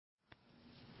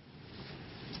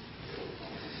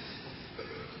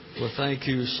Well, thank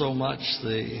you so much.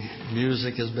 The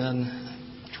music has been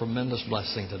a tremendous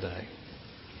blessing today.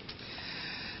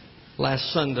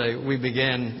 Last Sunday, we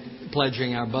began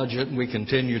pledging our budget, and we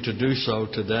continue to do so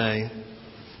today.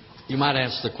 You might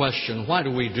ask the question, why do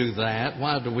we do that?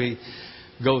 Why do we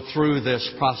go through this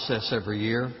process every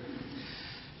year?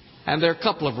 And there are a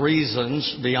couple of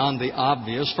reasons beyond the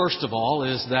obvious. First of all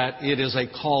is that it is a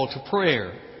call to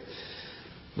prayer.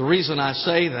 The reason I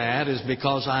say that is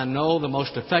because I know the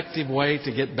most effective way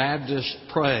to get Baptists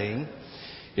praying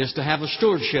is to have a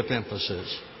stewardship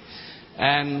emphasis.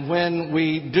 And when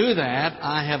we do that,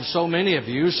 I have so many of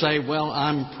you say, well,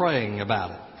 I'm praying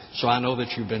about it. So I know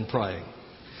that you've been praying.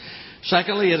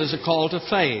 Secondly, it is a call to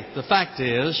faith. The fact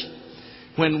is,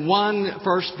 when one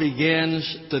first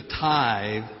begins to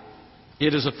tithe,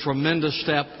 it is a tremendous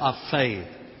step of faith.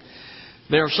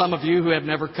 There are some of you who have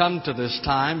never come to this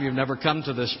time. You've never come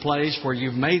to this place where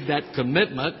you've made that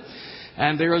commitment.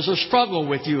 And there is a struggle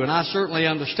with you, and I certainly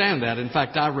understand that. In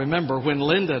fact, I remember when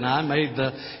Linda and I made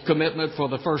the commitment for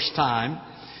the first time.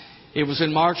 It was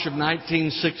in March of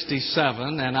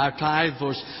 1967, and our tithe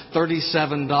was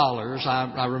 $37.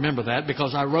 I remember that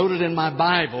because I wrote it in my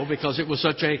Bible because it was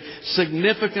such a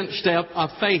significant step of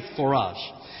faith for us.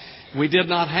 We did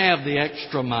not have the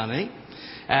extra money.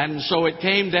 And so it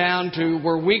came down to,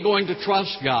 were we going to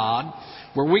trust God?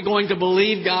 Were we going to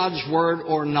believe God's Word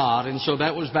or not? And so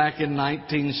that was back in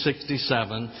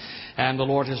 1967. And the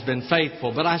Lord has been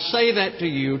faithful. But I say that to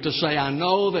you to say I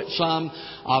know that some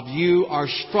of you are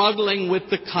struggling with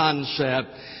the concept,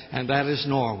 and that is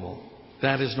normal.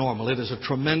 That is normal. It is a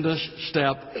tremendous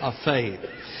step of faith.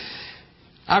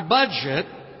 Our budget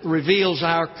reveals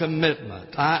our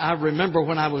commitment. I remember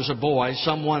when I was a boy,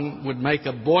 someone would make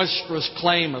a boisterous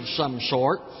claim of some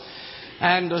sort,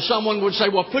 and someone would say,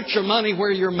 well, put your money where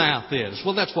your mouth is.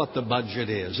 Well, that's what the budget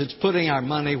is. It's putting our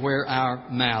money where our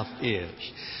mouth is.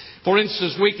 For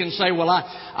instance, we can say, well,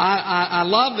 I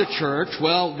love the church.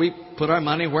 Well, we put our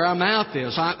money where our mouth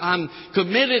is. I'm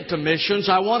committed to missions.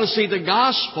 I want to see the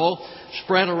gospel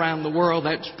spread around the world.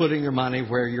 That's putting your money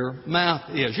where your mouth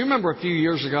is. You remember a few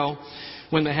years ago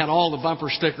when they had all the bumper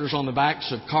stickers on the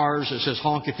backs of cars that says,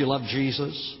 honk if you love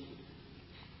Jesus?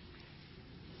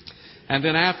 And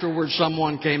then afterwards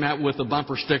someone came out with a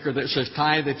bumper sticker that says,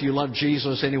 tithe if you love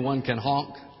Jesus, anyone can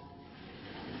honk.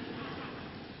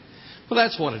 Well,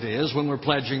 that's what it is when we're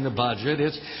pledging the budget.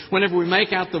 It's whenever we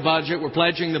make out the budget, we're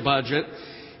pledging the budget.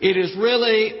 It is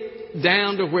really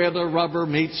down to where the rubber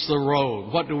meets the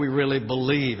road. What do we really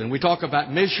believe? And we talk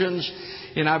about missions.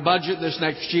 In our budget this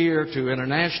next year to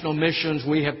international missions,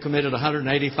 we have committed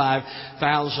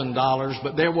 $185,000,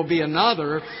 but there will be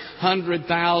another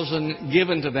 $100,000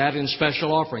 given to that in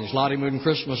special offerings, Lottie Moon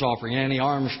Christmas offering, Annie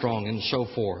Armstrong, and so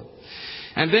forth.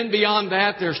 And then beyond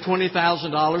that, there's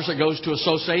 $20,000 that goes to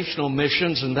associational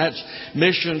missions, and that's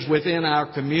missions within our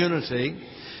community.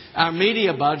 Our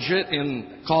media budget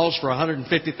calls for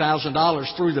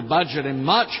 $150,000 through the budget, and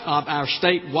much of our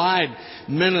statewide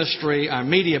ministry, our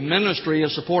media ministry,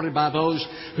 is supported by those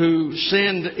who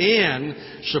send in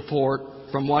support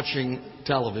from watching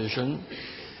television.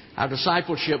 Our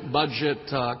discipleship budget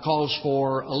calls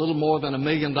for a little more than $1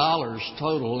 million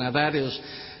total. Now that is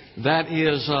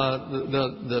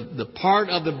the part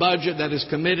of the budget that is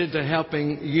committed to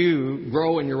helping you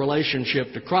grow in your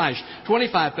relationship to Christ.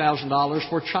 $25,000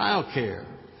 for child care.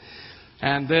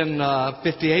 And then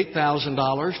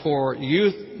 $58,000 for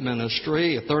youth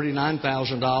ministry,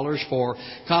 $39,000 for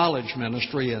college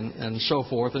ministry, and so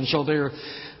forth. And so there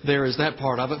is that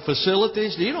part of it.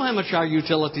 Facilities. Do you know how much our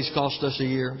utilities cost us a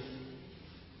year?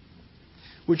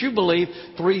 Would you believe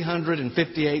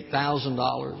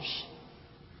 $358,000?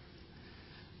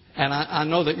 And I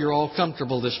know that you're all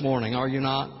comfortable this morning, are you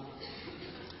not?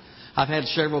 I've had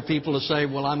several people to say,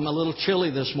 well, I'm a little chilly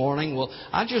this morning. Well,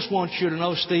 I just want you to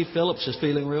know Steve Phillips is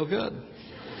feeling real good.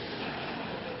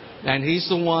 And he's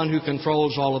the one who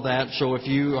controls all of that. So if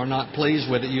you are not pleased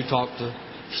with it, you talk to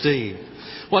Steve.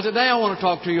 Well, today I want to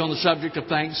talk to you on the subject of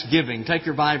Thanksgiving. Take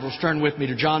your Bibles, turn with me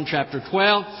to John chapter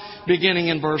 12, beginning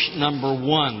in verse number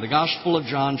 1. The Gospel of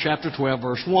John chapter 12,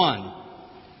 verse 1.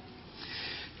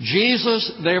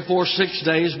 Jesus, therefore, 6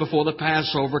 days before the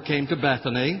Passover, came to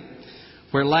Bethany,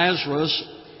 where Lazarus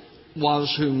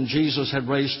was, whom Jesus had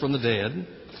raised from the dead.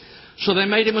 So they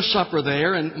made him a supper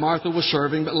there, and Martha was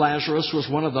serving, but Lazarus was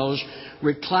one of those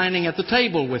reclining at the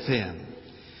table with him.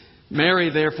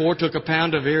 Mary, therefore, took a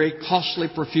pound of very costly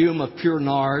perfume of pure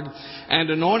nard,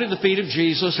 and anointed the feet of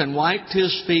Jesus, and wiped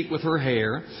his feet with her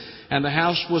hair, and the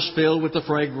house was filled with the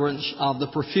fragrance of the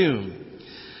perfume.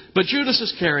 But Judas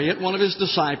Iscariot, one of his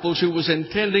disciples who was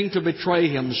intending to betray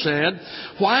him, said,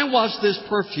 "Why was this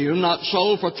perfume not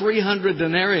sold for 300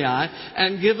 denarii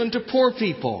and given to poor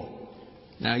people?"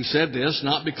 Now he said this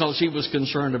not because he was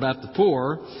concerned about the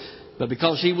poor, but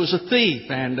because he was a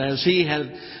thief, and as he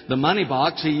had the money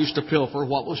box, he used to pilfer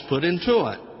what was put into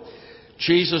it.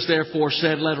 Jesus therefore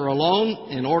said, "Let her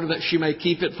alone, in order that she may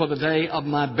keep it for the day of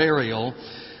my burial.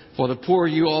 For the poor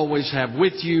you always have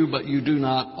with you, but you do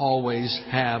not always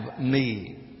have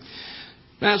me."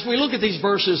 Now, as we look at these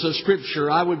verses of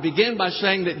Scripture, I would begin by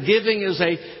saying that giving is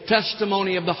a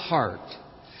testimony of the heart.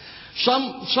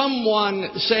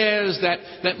 Someone says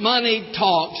that money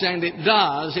talks, and it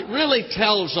does. It really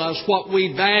tells us what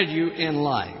we value in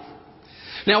life.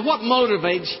 Now, what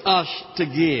motivates us to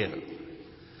give?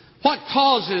 What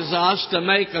causes us to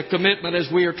make a commitment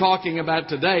as we are talking about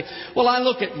today? Well, I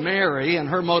look at Mary, and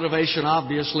her motivation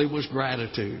obviously was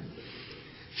gratitude.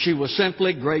 She was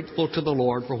simply grateful to the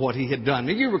Lord for what He had done.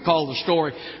 Now, you recall the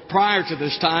story prior to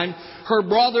this time. Her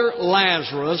brother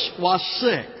Lazarus was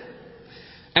sick.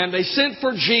 And they sent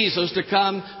for Jesus to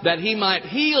come that He might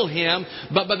heal him.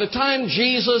 But by the time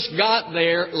Jesus got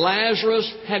there,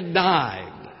 Lazarus had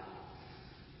died.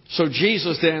 So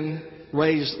Jesus then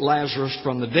raised Lazarus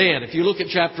from the dead. If you look at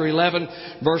chapter 11,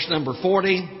 verse number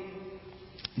 40,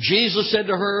 Jesus said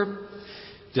to her,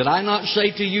 "Did I not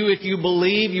say to you, if you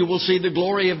believe, you will see the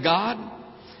glory of God?"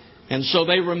 And so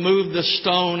they removed the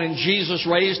stone, and Jesus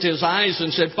raised His eyes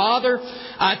and said, "Father,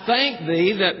 I thank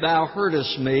Thee that Thou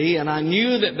heardest me, and I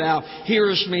knew that Thou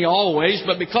hearest me always,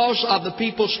 but because of the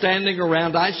people standing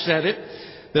around I said it,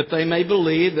 that they may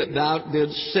believe that Thou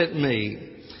didst send me."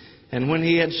 And when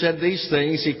He had said these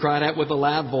things, He cried out with a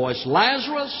loud voice,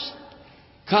 "Lazarus,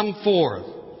 come forth."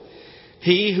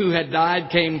 He who had died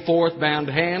came forth, bound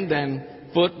hand and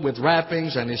foot with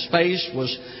wrappings, and his face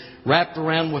was wrapped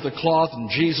around with a cloth. And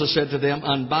Jesus said to them,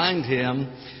 "Unbind him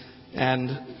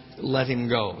and let him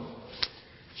go."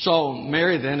 So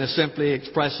Mary then is simply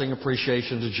expressing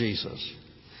appreciation to Jesus.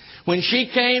 When she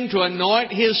came to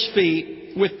anoint His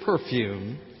feet with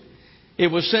perfume,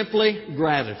 it was simply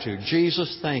gratitude.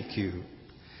 Jesus, thank you.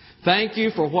 Thank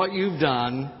you for what you've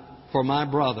done for my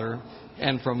brother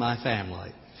and for my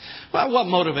family. Well, what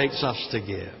motivates us to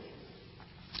give?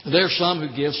 There are some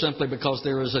who give simply because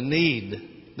there is a need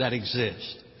that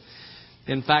exists.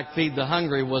 In fact, Feed the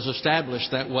Hungry was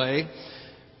established that way.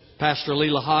 Pastor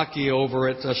Leela Hockey over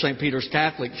at St. Peter's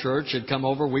Catholic Church had come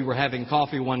over. We were having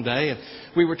coffee one day, and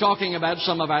we were talking about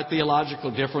some of our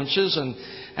theological differences.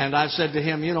 And I said to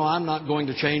him, I'm not going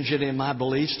to change any of my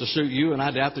beliefs to suit you, and I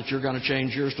doubt that you're going to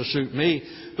change yours to suit me.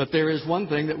 But there is one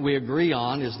thing that we agree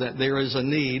on, is that there is a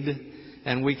need,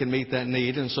 and we can meet that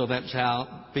need. And so that's how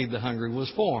Feed the Hungry was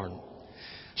formed.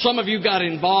 Some of you got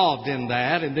involved in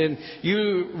that, and then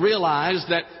you realized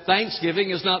that Thanksgiving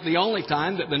is not the only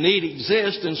time that the need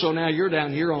exists, and so now you're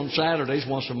down here on Saturdays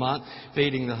once a month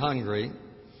feeding the hungry.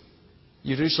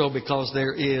 You do so because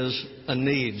there is a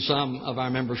need. Some of our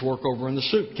members work over in the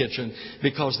soup kitchen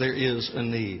because there is a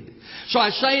need. So I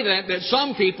say that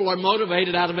some people are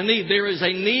motivated out of a need. There is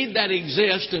a need that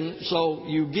exists, and so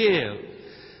you give.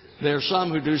 There are some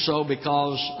who do so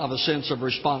because of a sense of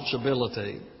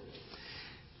responsibility.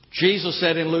 Jesus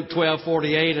said in Luke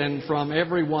 12:48, "And from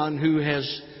everyone who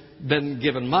has been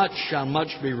given much shall much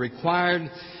be required,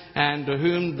 and to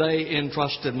whom they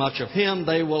entrusted much of him,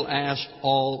 they will ask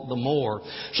all the more."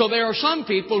 So there are some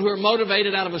people who are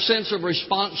motivated out of a sense of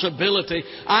responsibility.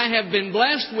 I have been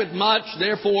blessed with much,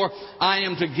 therefore I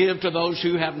am to give to those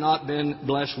who have not been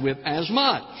blessed with as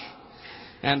much.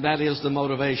 And that is the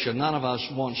motivation. None of us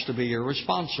wants to be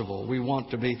irresponsible. We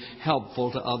want to be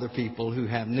helpful to other people who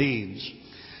have needs.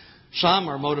 Some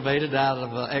are motivated out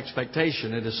of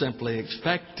expectation. It is simply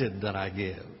expected that I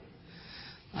give.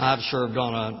 I've served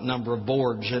on a number of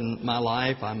boards in my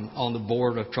life. I'm on the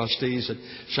board of trustees at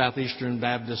Southeastern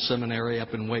Baptist Seminary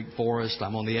up in Wake Forest.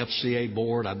 I'm on the FCA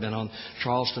board. I've been on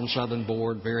Charleston Southern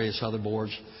Board, various other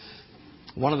boards.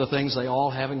 One of the things they all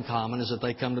have in common is that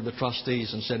they come to the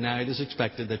trustees and say, "Now it is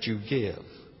expected that you give,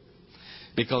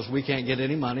 because we can't get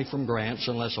any money from grants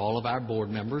unless all of our board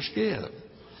members give."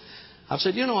 I've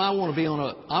said, I want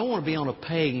to be on a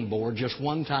paying board just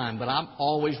one time, but I've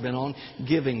always been on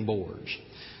giving boards.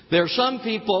 There are some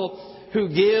people who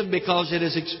give because it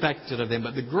is expected of them,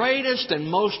 but the greatest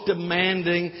and most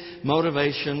demanding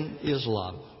motivation is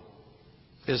love.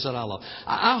 Is that I love.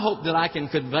 I hope that I can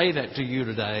convey that to you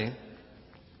today,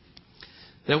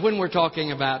 that when we're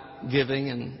talking about giving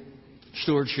and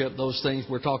stewardship, those things,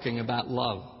 we're talking about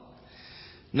love.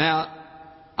 Now,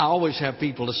 I always have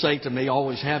people to say to me,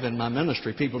 always have in my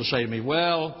ministry, people to say to me,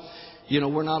 "Well,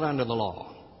 we're not under the law.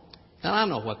 And I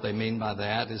know what they mean by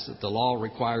that, is that the law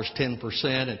requires 10%.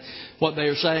 And what they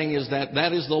are saying is that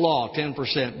that is the law,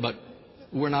 10%, but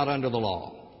we're not under the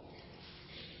law.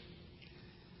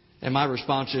 And my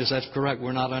response is, that's correct,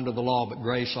 we're not under the law, but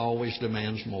grace always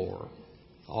demands more.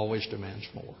 Always demands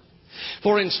more.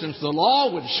 For instance, the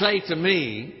law would say to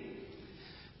me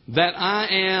that I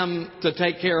am to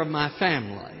take care of my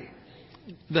family,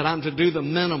 that I'm to do the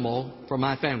minimal for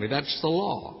my family. That's the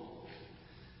law.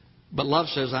 But love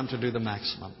says I'm to do the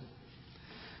maximum.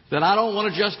 That I don't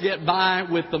want to just get by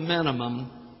with the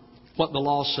minimum, what the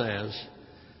law says.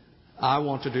 I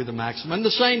want to do the maximum. And the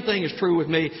same thing is true with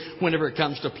me whenever it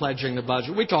comes to pledging the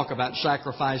budget. We talk about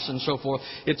sacrifice and so forth.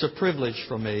 It's a privilege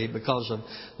for me because of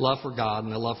love for God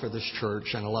and a love for this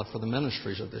church and a love for the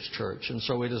ministries of this church. And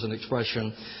so it is an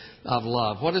expression of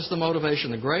love. What is the motivation?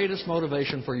 The greatest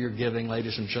motivation for your giving,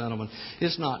 ladies and gentlemen,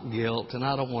 is not guilt. And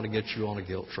I don't want to get you on a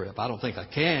guilt trip. I don't think I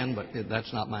can, but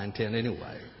that's not my intent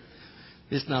anyway.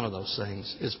 It's none of those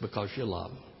things. It's because you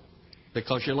love.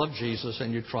 Because you love Jesus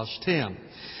and you trust Him.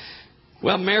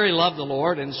 Well, Mary loved the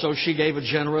Lord, and so she gave a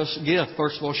generous gift.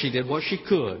 First of all, she did what she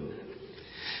could.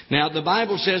 Now, the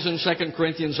Bible says in 2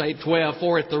 Corinthians 8:12,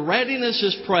 for if the readiness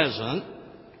is present,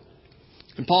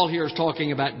 and Paul here is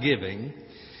talking about giving,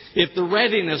 if the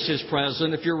readiness is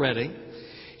present, if you're ready,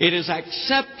 it is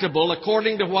acceptable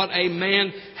according to what a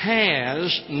man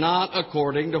has, not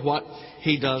according to what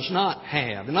he does not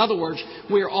have. In other words,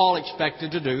 we're all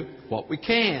expected to do what we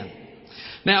can.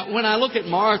 Now, when I look at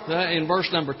Martha in verse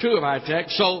number 2 of our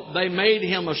text, so they made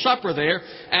him a supper there,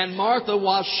 and Martha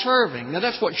was serving. Now,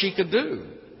 that's what she could do.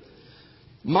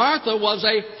 Martha was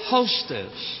a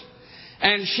hostess.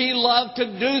 And she loved to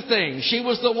do things. She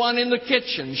was the one in the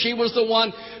kitchen. She was the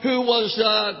one who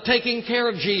was taking care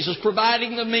of Jesus,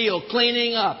 providing the meal,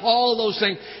 cleaning up, all those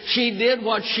things. She did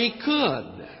what she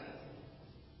could.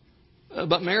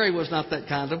 But Mary was not that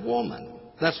kind of woman.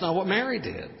 That's not what Mary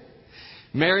did.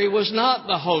 Mary was not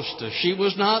the hostess. She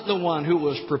was not the one who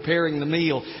was preparing the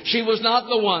meal. She was not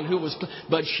the one who was...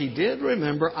 But she did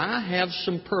remember, I have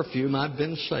some perfume I've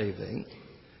been saving,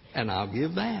 and I'll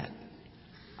give that.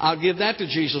 I'll give that to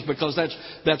Jesus because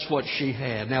that's what she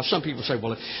had. Now, some people say,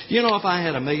 well, if I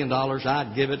had $1 million,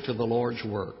 I'd give it to the Lord's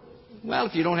work. Well,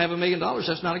 if you don't have $1 million,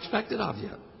 that's not expected of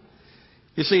you.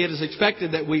 You see, it is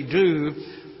expected that we do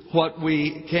what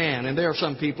we can. And there are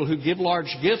some people who give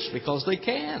large gifts because they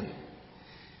can.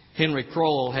 Henry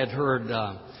Crowell had heard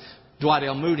Dwight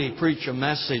L. Moody preach a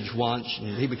message once,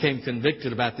 and he became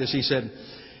convicted about this. He said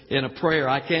in a prayer,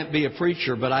 I can't be a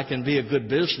preacher, but I can be a good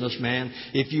businessman.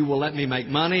 If you will let me make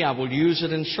money, I will use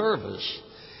it in service.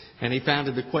 And he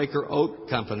founded the Quaker Oat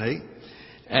Company.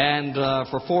 And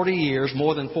for 40 years,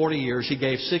 more than 40 years, he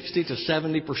gave 60 to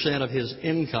 70% of his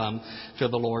income to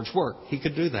the Lord's work. He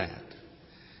could do that.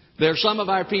 There are some of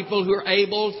our people who are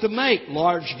able to make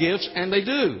large gifts, and they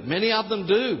do. Many of them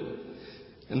do.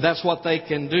 And that's what they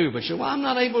can do. But you say, well, I'm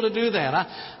not able to do that.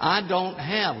 I don't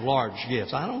have large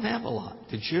gifts. I don't have a lot.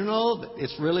 Did you know that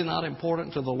it's really not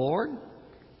important to the Lord?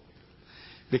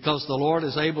 Because the Lord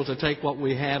is able to take what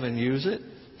we have and use it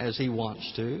as He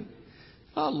wants to.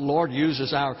 Well, the Lord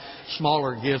uses our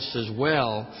smaller gifts as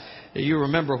well. You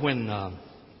remember when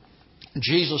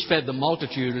Jesus fed the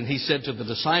multitude and He said to the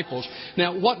disciples,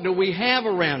 now what do we have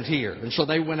around here? And so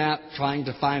they went out trying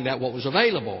to find out what was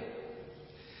available.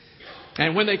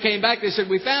 And when they came back, they said,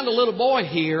 we found a little boy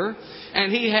here,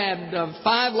 and he had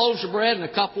 5 loaves of bread and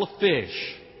a couple of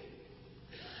fish.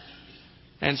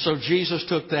 And so Jesus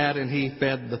took that and He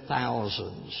fed the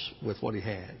thousands with what He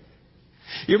had.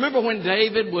 You remember when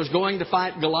David was going to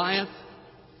fight Goliath?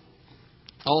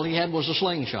 All he had was a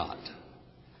slingshot.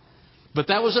 But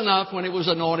that was enough when it was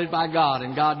anointed by God,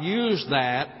 and God used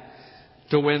that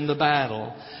to win the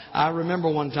battle. I remember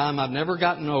one time, I've never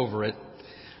gotten over it.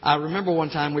 I remember one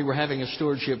time we were having a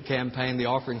stewardship campaign. The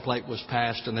offering plate was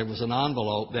passed, and there was an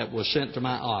envelope that was sent to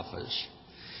my office.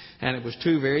 And it was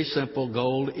 2 very simple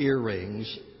gold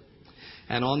earrings.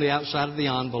 And on the outside of the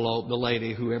envelope, the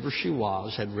lady, whoever she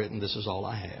was, had written, this is all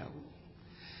I have.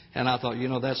 And I thought,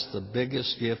 that's the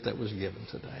biggest gift that was given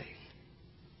today.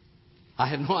 I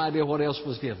had no idea what else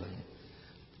was given.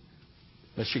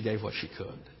 But she gave what she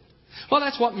could. Well,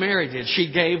 that's what Mary did.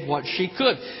 She gave what she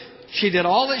could. She did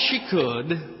all that she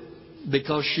could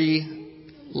because she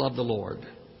loved the Lord.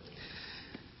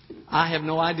 I have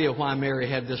no idea why Mary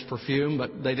had this perfume,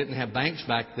 but they didn't have banks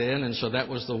back then, and so that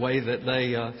was the way that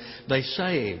they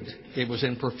saved. It was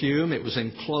in perfume, it was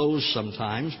in clothes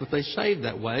sometimes, but they saved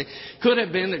that way. Could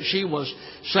have been that she was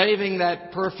saving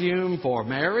that perfume for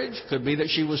marriage. Could be that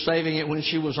she was saving it when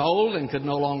she was old and could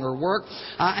no longer work.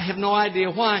 I have no idea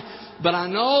why, but I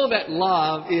know that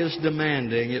love is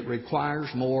demanding. It requires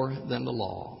more than the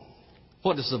law.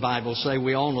 What does the Bible say?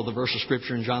 We all know the verse of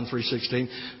Scripture in John 3:16.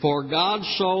 For God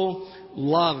so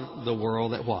loved the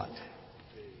world that what?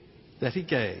 That He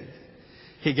gave.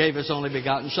 He gave His only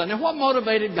begotten Son. Now what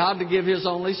motivated God to give His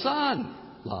only Son?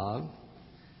 Love.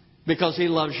 Because He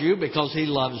loves you, because He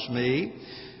loves me.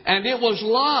 And it was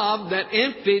love that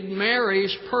emptied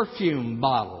Mary's perfume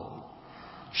bottle.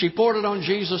 She poured it on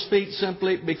Jesus' feet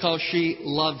simply because she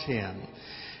loved Him.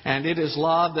 And it is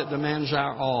love that demands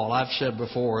our all. I've said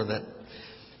before that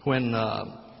when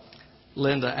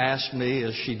Linda asks me,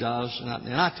 as she does,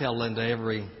 and I tell Linda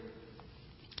every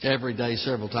day,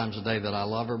 several times a day, that I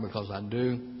love her, because I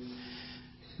do.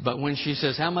 But when she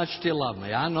says, how much do you love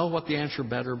me? I know what the answer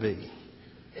better be.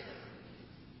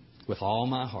 With all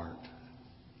my heart.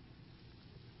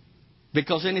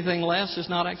 Because anything less is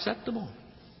not acceptable.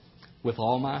 With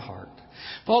all my heart.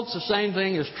 Folks, the same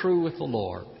thing is true with the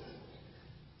Lord.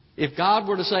 If God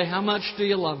were to say, how much do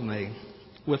you love me?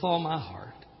 With all my heart.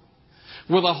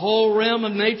 With a whole realm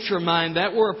of nature mind,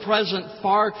 that were a present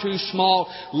far too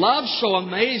small. Love so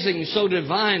amazing, so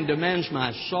divine, demands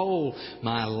my soul,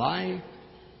 my life,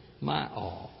 my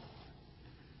all.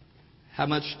 How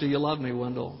much do you love me,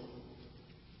 Wendell?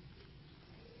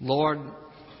 Lord,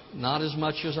 not as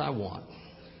much as I want.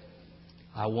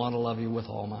 I want to love you with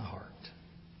all my heart.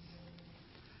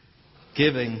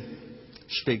 Giving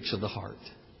speaks of the heart.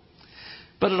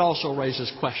 But it also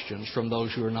raises questions from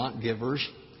those who are not givers.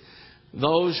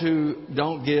 Those who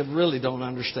don't give really don't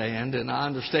understand, and I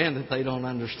understand that they don't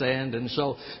understand, and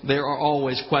so there are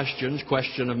always questions.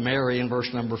 Question of Mary in verse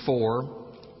number 4.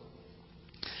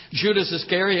 Judas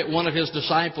Iscariot, one of His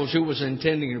disciples who was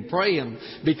intending to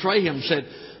betray Him, said,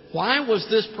 why was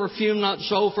this perfume not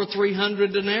sold for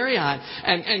 300 denarii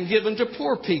and given to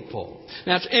poor people?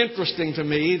 Now it's interesting to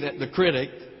me that the critic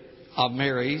of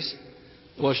Mary's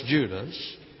was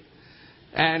Judas.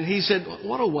 And he said,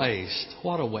 what a waste,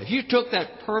 what a waste. You took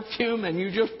that perfume and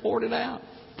you just poured it out.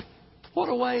 What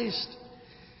a waste.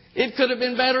 It could have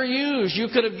been better used. You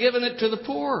could have given it to the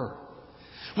poor.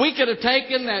 We could have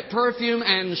taken that perfume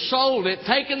and sold it,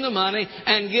 taken the money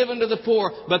and given to the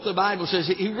poor. But the Bible says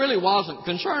He really wasn't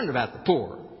concerned about the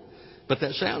poor. But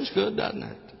that sounds good, doesn't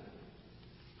it?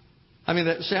 I mean,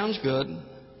 that sounds good.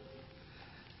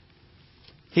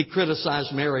 He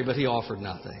criticized Mary, but He offered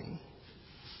nothing.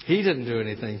 He didn't do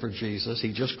anything for Jesus.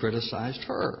 He just criticized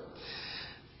her.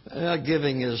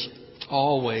 Giving is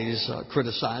always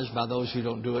criticized by those who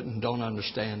don't do it and don't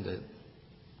understand it.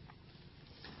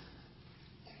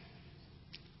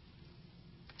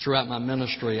 Throughout my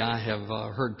ministry, I have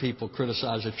heard people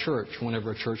criticize a church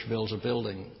whenever a church builds a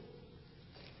building.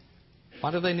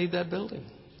 Why do they need that building?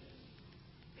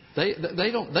 They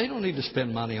don't need to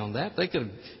spend money on that. They could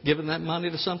have given that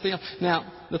money to something else. Now,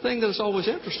 the thing that is always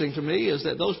interesting to me is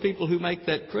that those people who make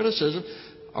that criticism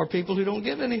are people who don't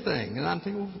give anything. And I'm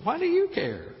thinking, well, why do you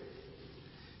care?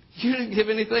 You didn't give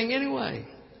anything anyway.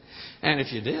 And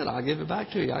if you did, I'll give it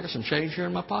back to you. I got some change here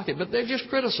in my pocket. But they're just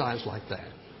criticized like that.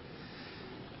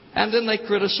 And then they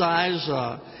criticize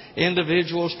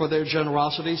individuals for their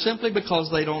generosity simply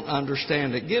because they don't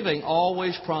understand it. Giving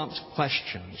always prompts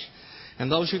questions. And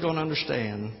those who don't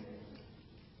understand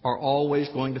are always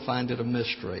going to find it a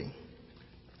mystery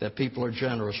that people are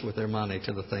generous with their money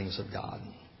to the things of God.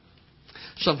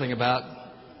 Something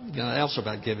else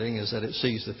about giving is that it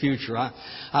sees the future.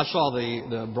 I saw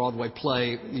the Broadway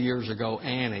play years ago,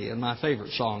 Annie, and my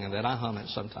favorite song in that, I hum it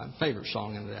sometimes, favorite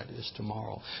song in that is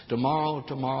Tomorrow. Tomorrow,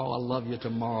 tomorrow, I love you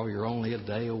tomorrow, you're only a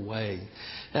day away.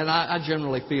 And I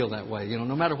generally feel that way. You know,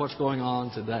 no matter what's going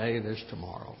on today, there's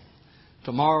tomorrow.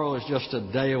 Tomorrow is just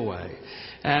a day away.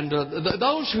 And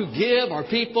those who give are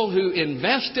people who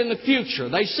invest in the future.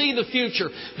 They see the future.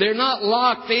 They're not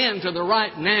locked into the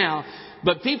right now.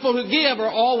 But people who give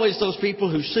are always those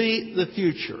people who see the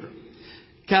future.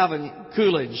 Calvin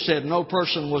Coolidge said, no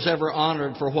person was ever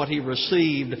honored for what he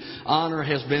received. Honor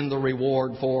has been the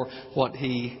reward for what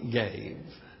he gave.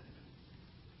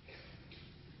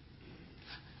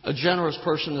 A generous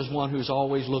person is one who's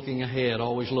always looking ahead,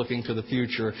 always looking to the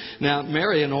future. Now,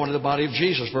 Mary anointed the body of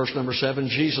Jesus. Verse number 7,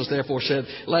 Jesus therefore said,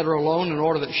 let her alone in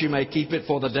order that she may keep it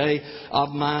for the day of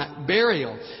my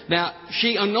burial. Now,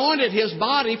 she anointed His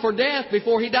body for death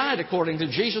before He died, according to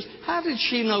Jesus. How did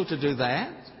she know to do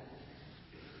that?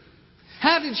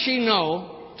 How did she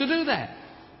know to do that?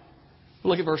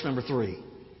 Look at verse number 3.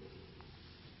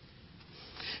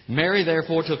 Mary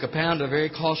therefore took a pound of very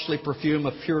costly perfume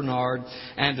of pure nard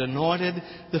and anointed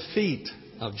the feet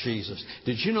of Jesus.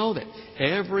 Did you know that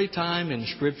every time in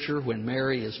Scripture when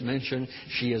Mary is mentioned,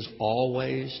 she is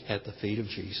always at the feet of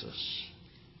Jesus?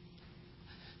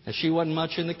 And she wasn't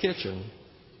much in the kitchen,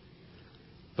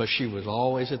 but she was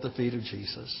always at the feet of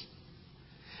Jesus.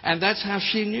 And that's how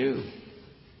she knew.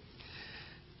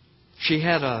 She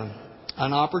had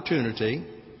an opportunity.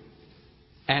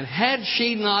 And had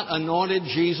she not anointed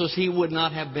Jesus, He would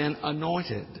not have been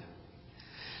anointed.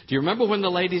 Do you remember when the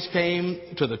ladies came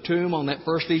to the tomb on that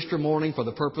first Easter morning for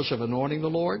the purpose of anointing the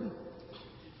Lord?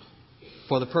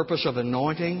 For the purpose of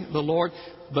anointing the Lord.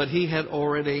 But He had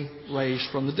already raised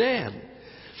from the dead.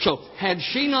 So had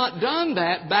she not done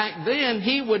that back then,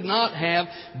 He would not have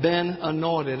been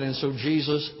anointed. And so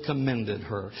Jesus commended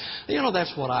her. You know,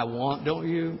 that's what I want, don't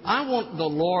you? I want the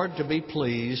Lord to be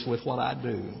pleased with what I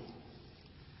do.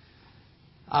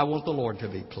 I want the Lord to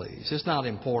be pleased. It's not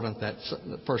important that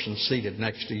the person seated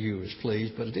next to you is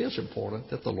pleased, but it is important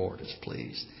that the Lord is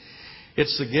pleased.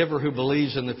 It's the giver who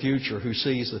believes in the future, who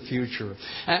sees the future.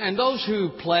 And those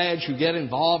who pledge, who get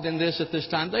involved in this at this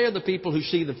time, they are the people who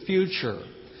see the future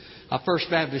of First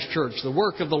Baptist Church, the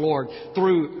work of the Lord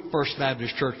through First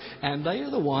Baptist Church. And they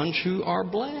are the ones who are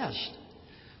blessed.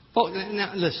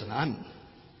 Now, listen, I'm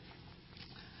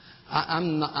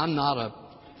not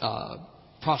a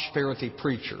prosperity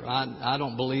preacher. I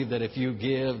don't believe that if you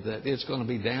give that it's going to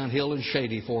be downhill and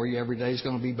shady for you. Every day is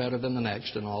going to be better than the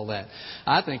next and all that.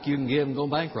 I think you can give and go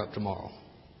bankrupt tomorrow.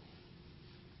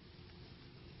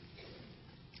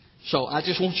 So I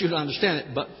just want you to understand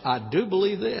it. But I do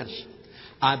believe this.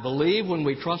 I believe when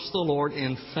we trust the Lord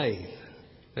in faith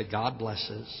that God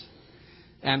blesses.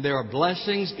 And there are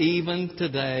blessings even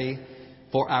today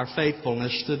for our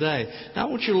faithfulness today. Now I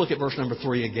want you to look at verse number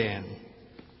 3 again.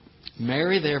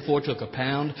 Mary therefore took a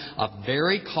pound of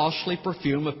very costly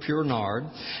perfume of pure nard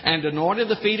and anointed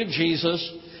the feet of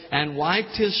Jesus and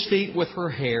wiped His feet with her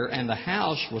hair, and the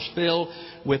house was filled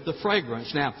with the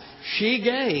fragrance. Now, she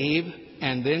gave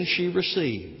and then she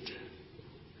received.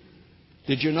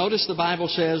 Did you notice the Bible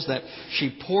says that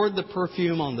she poured the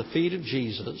perfume on the feet of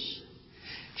Jesus.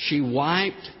 She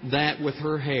wiped that with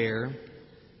her hair,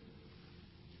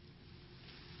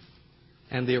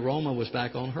 and the aroma was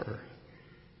back on her.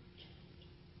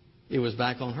 It was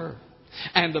back on her.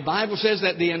 And the Bible says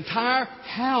that the entire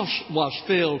house was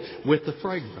filled with the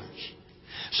fragrance.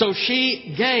 So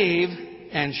she gave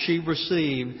and she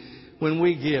received. When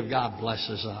we give, God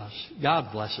blesses us.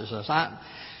 God blesses us.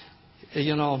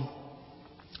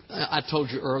 I told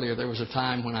you earlier there was a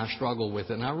time when I struggled with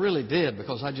it, and I really did,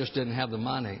 because I just didn't have the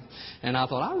money. And I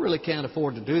thought, I really can't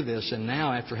afford to do this. And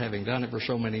now, after having done it for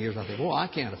so many years, I think, well, I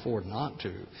can't afford not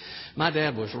to. My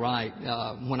dad was right.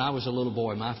 When I was a little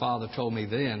boy, my father told me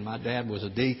then, my dad was a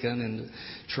deacon in the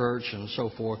church and so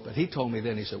forth, but he told me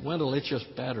then, he said, Wendell, it's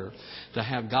just better to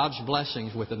have God's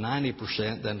blessings with the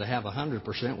 90% than to have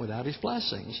 100% without His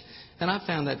blessings. And I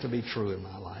found that to be true in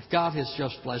my life. God has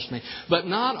just blessed me. But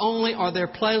not only are there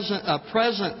present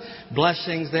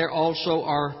blessings, there also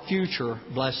are future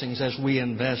blessings as we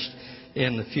invest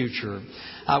in the future.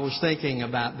 I was thinking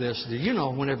about this. Do you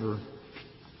know whenever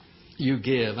you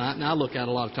give, I look at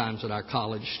a lot of times at our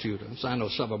college students. I know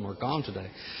some of them are gone today.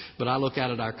 But I look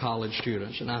at our college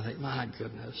students and I think, my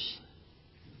goodness,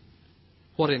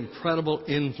 what incredible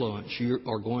influence you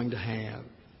are going to have.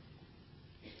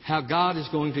 How God is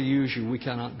going to use you, we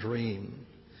cannot dream.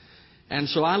 And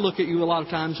so I look at you a lot of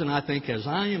times and I think, as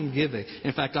I am giving.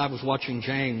 In fact, I was watching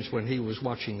James when he was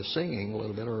watching the singing a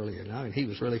little bit earlier. And he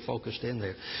was really focused in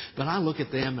there. But I look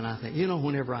at them and I think,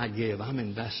 whenever I give, I'm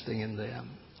investing in them.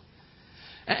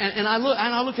 And I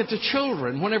look at the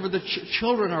children, whenever the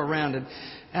children are around. And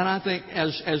I think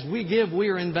as we give, we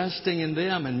are investing in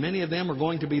them. And many of them are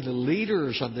going to be the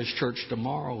leaders of this church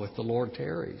tomorrow if the Lord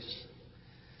tarries.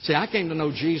 See, I came to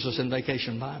know Jesus in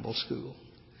Vacation Bible School.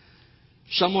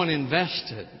 Someone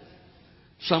invested.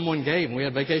 Someone gave. We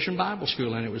had Vacation Bible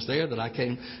School, and it was there that I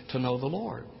came to know the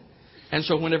Lord. And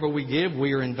so whenever we give,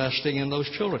 we are investing in those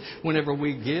children. Whenever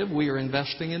we give, we are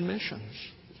investing in missions.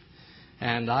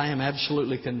 And I am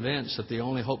absolutely convinced that the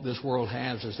only hope this world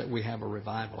has is that we have a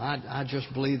revival. I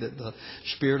just believe that the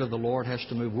Spirit of the Lord has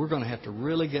to move. We're going to have to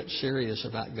really get serious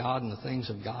about God and the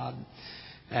things of God.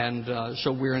 And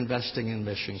so we're investing in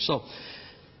missions. So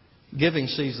giving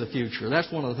sees the future.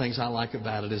 That's one of the things I like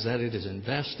about it, is that it is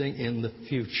investing in the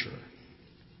future.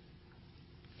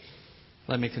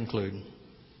 Let me conclude.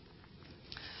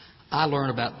 I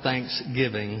learned about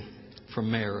thanksgiving from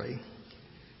Mary.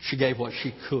 She gave what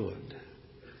she could.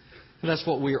 And that's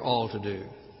what we are all to do.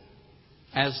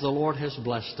 As the Lord has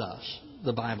blessed us,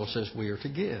 the Bible says we are to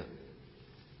give.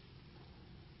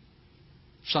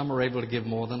 Some are able to give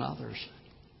more than others.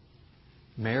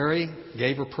 Mary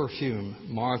gave her perfume.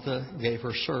 Martha gave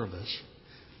her service.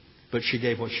 But she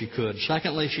gave what she could.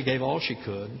 Secondly, she gave all she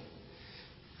could.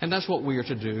 And that's what we are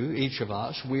to do, each of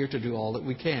us. We are to do all that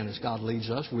we can. As God leads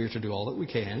us, we are to do all that we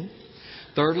can.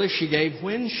 Thirdly, she gave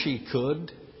when she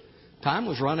could. Time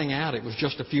was running out. It was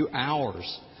just a few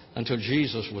hours until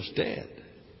Jesus was dead.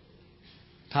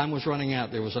 Time was running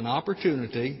out. There was an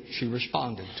opportunity. She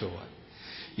responded to it.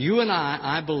 You and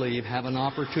I believe, have an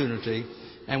opportunity,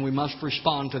 and we must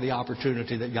respond to the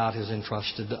opportunity that God has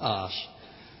entrusted to us.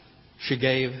 She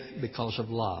gave because of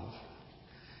love.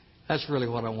 That's really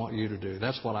what I want you to do.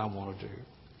 That's what I want to do.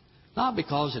 Not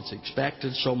because it's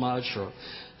expected so much or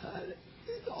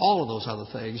all of those other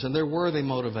things. And they're worthy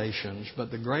motivations.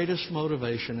 But the greatest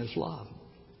motivation is love.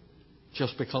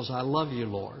 Just because I love you,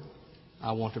 Lord,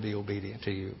 I want to be obedient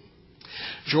to you.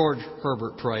 George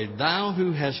Herbert prayed, Thou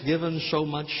who hast given so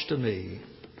much to me,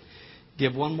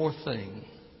 give one more thing,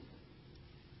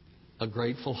 a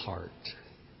grateful heart.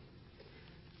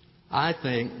 I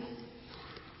think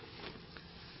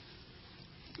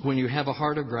when you have a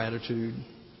heart of gratitude,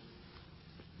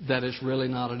 that is really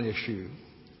not an issue.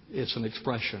 It's an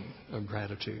expression of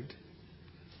gratitude.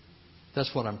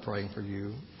 That's what I'm praying for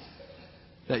you.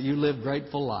 That you live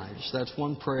grateful lives. That's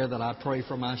one prayer that I pray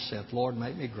for myself. Lord,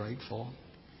 make me grateful.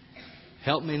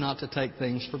 Help me not to take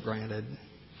things for granted.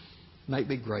 Make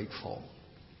me grateful.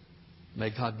 May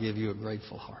God give you a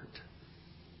grateful heart.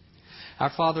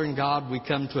 Our Father in God, we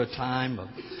come to a time of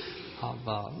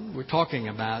we're talking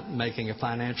about making a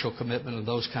financial commitment and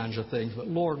those kinds of things. But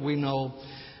Lord, we know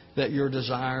that your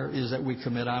desire is that we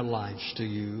commit our lives to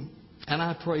you. And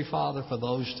I pray, Father, for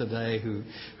those today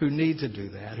who need to do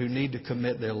that, who need to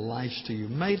commit their lives to you.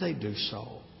 May they do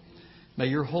so. May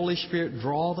your Holy Spirit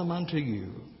draw them unto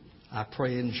you. I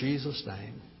pray in Jesus'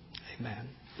 name. Amen.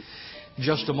 In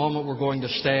just a moment, we're going to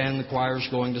stand. The choir's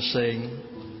going to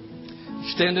sing.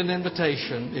 Extend an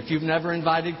invitation. If you've never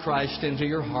invited Christ into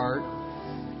your heart,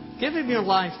 give Him your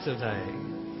life today.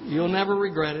 You'll never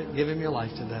regret it. Give Him your life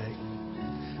today.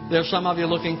 There's some of you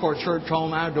looking for a church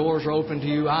home. Our doors are open to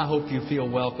you. I hope you feel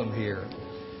welcome here.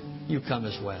 You come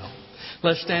as well.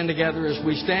 Let's stand together as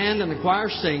we stand and the choir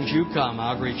sings. You come.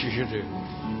 I'll greet you as you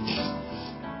do.